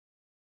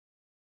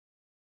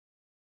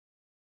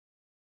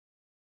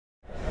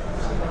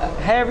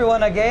Hey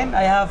everyone again,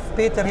 I have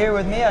Peter here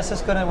with me,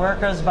 Cisco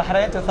Networkers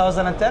Bahrain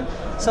 2010.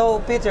 So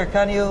Peter,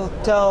 can you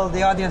tell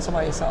the audience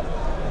about yourself?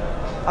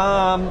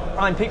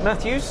 I'm Pete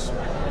Matthews,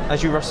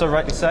 as you so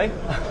rightly say.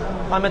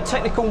 I'm a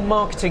technical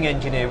marketing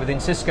engineer within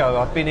Cisco.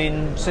 I've been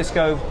in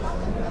Cisco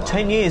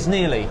 10 years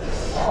nearly,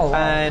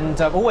 and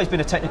I've always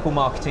been a technical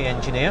marketing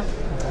engineer.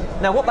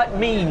 Now what that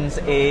means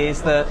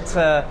is that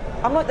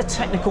I'm like the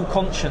technical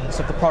conscience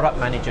of the product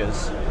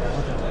managers.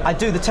 I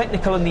do the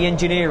technical and the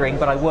engineering,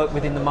 but I work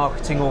within the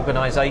marketing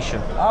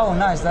organisation. Oh,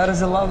 nice. That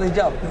is a lovely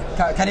job.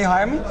 Can you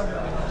hire me?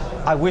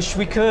 I wish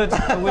we could.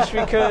 I wish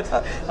we could.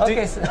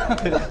 Okay.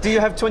 Do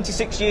you have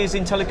 26 years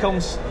in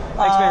telecoms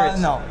experience?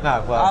 No.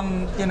 No. Well,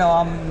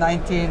 I'm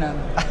 19 and.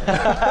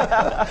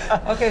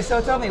 Okay, so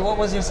tell me, what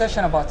was your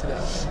session about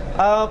today?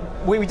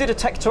 We did a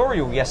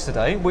techtorial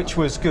yesterday, which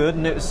was good,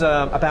 and it was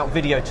about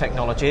video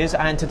technologies.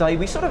 And today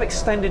we sort of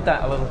extended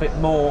that a little bit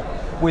more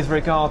with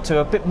regard to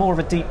a bit more of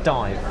a deep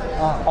dive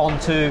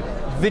onto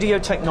video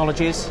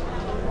technologies,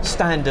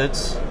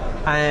 standards,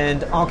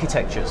 and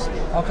architectures.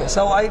 Okay,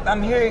 so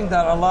I'm hearing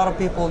that a lot of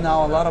people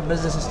now, a lot of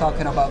businesses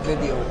talking about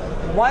video.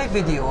 Why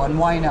video and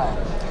why now?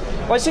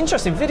 Well, it's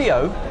interesting.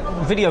 Video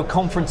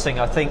conferencing,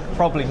 I think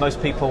probably most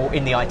people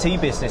in the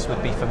IT business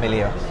would be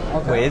familiar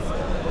with.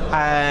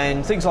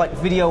 And things like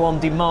video on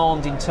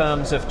demand in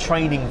terms of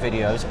training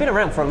videos, it's been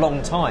around for a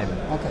long time.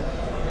 Okay.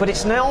 But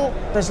it's now,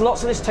 there's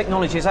lots of this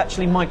technology has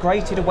actually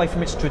migrated away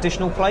from its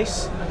traditional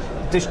place,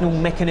 traditional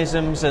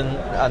mechanisms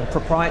and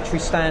proprietary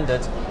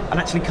standards, and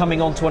actually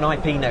coming onto an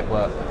IP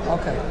network.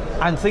 Okay.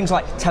 And things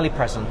like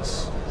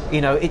telepresence.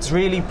 You know, it's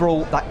really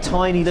brought that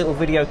tiny little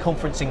video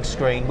conferencing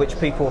screen, which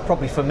people are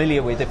probably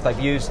familiar with if they've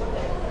used,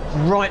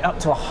 right up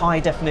to a high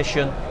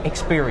definition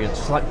experience.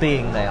 It's like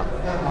being there.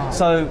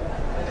 So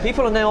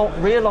people are now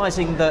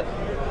realizing that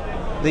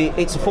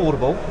it's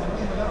affordable,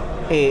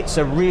 it's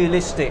a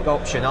realistic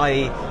option,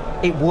 i.e.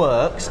 it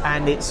works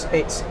and it's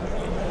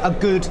a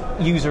good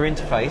user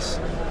interface,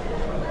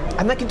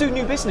 and they can do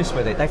new business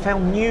with it. They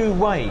found new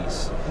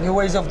ways. New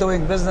ways of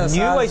doing business.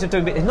 New ways of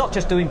doing business, not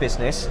just doing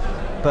business,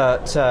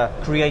 but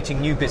creating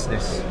new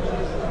business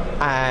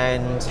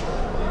and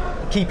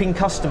keeping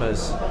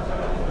customers,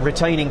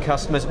 retaining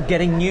customers,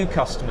 getting new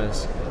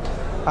customers,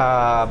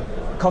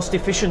 cost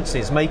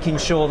efficiencies, making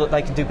sure that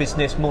they can do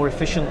business more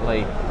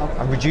efficiently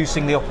and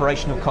reducing the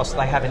operational costs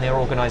they have in their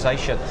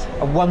organisation.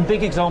 And one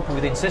big example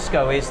within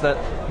Cisco is that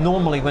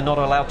normally we're not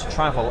allowed to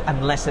travel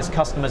unless there's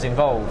customers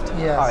involved,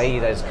 i.e.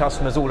 there's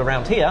customers all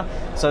around here,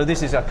 so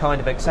this is a kind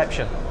of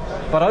exception.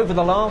 But over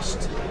the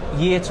last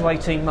year to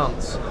 18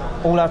 months,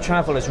 all our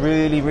travel has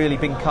really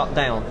been cut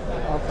down.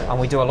 And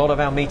we do a lot of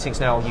our meetings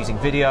now using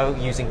video,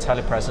 using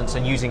telepresence,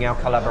 and using our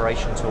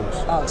collaboration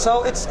tools.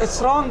 So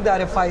it's wrong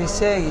that if I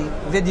say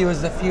video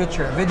is the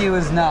future, video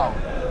is now.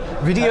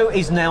 Video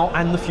is now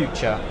and the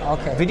future.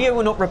 Okay. Video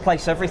will not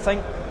replace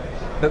everything,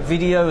 but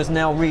video has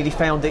now really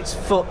found its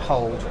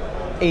foothold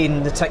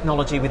in the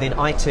technology within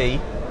IT,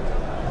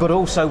 but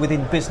also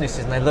within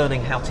businesses, and they're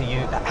learning how to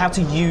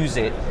use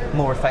it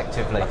more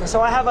effectively. Okay,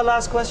 so I have a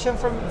last question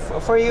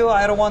for you.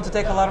 I don't want to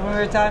take a lot of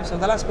your time. So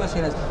the last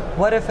question is,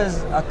 what if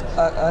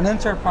an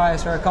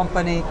enterprise or a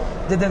company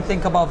didn't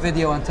think about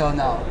video until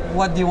now?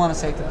 What do you want to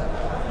say to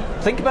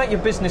them? Think about your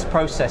business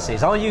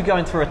processes. Are you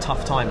going through a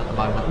tough time at the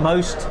moment?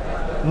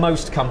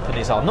 Most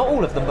companies are. Not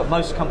all of them, but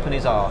most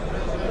companies are.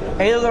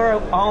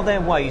 Are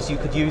there ways you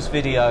could use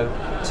video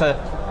to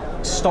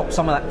stop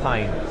some of that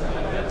pain?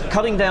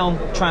 Cutting down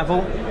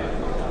travel,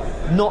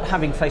 not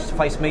having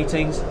face-to-face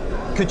meetings,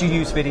 could you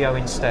use video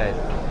instead?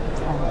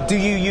 Do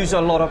you use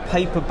a lot of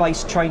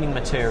paper-based training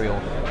material?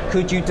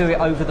 Could you do it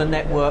over the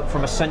network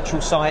from a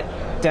central site,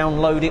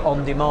 download it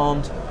on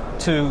demand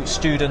to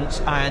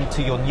students and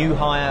to your new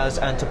hires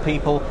and to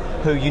people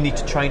who you need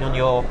to train on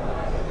your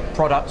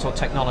products or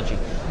technology?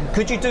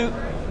 Could you do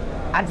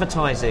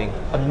advertising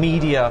and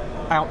media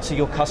out to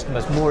your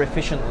customers more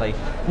efficiently,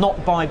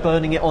 not by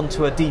burning it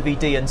onto a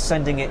DVD and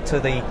sending it to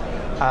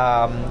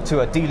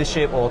a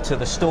dealership or to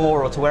the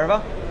store or to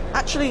wherever?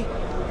 Actually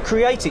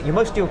create it.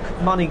 Most of your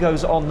money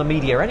goes on the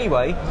media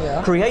anyway.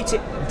 Create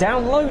it,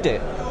 download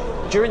it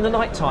during the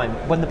night time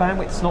when the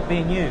bandwidth's not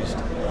being used.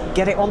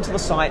 Get it onto the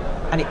site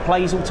and it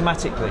plays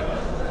automatically.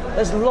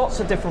 There's lots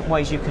of different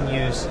ways you can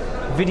use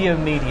video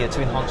media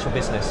to enhance your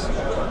business.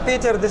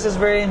 Peter, this is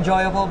very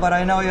enjoyable, but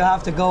I know you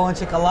have to go and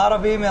check a lot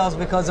of emails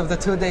because of the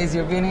 2 days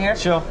you've been here.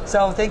 Sure.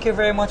 So thank you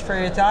very much for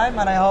your time,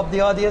 and I hope the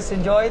audience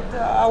enjoyed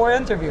our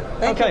interview.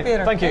 Thank you,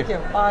 Peter. Thank you.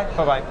 Bye.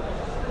 Bye-bye.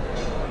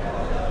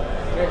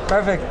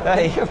 Perfect.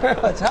 Hey. Thank you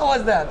very much. How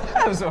was that?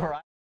 That was all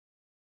right.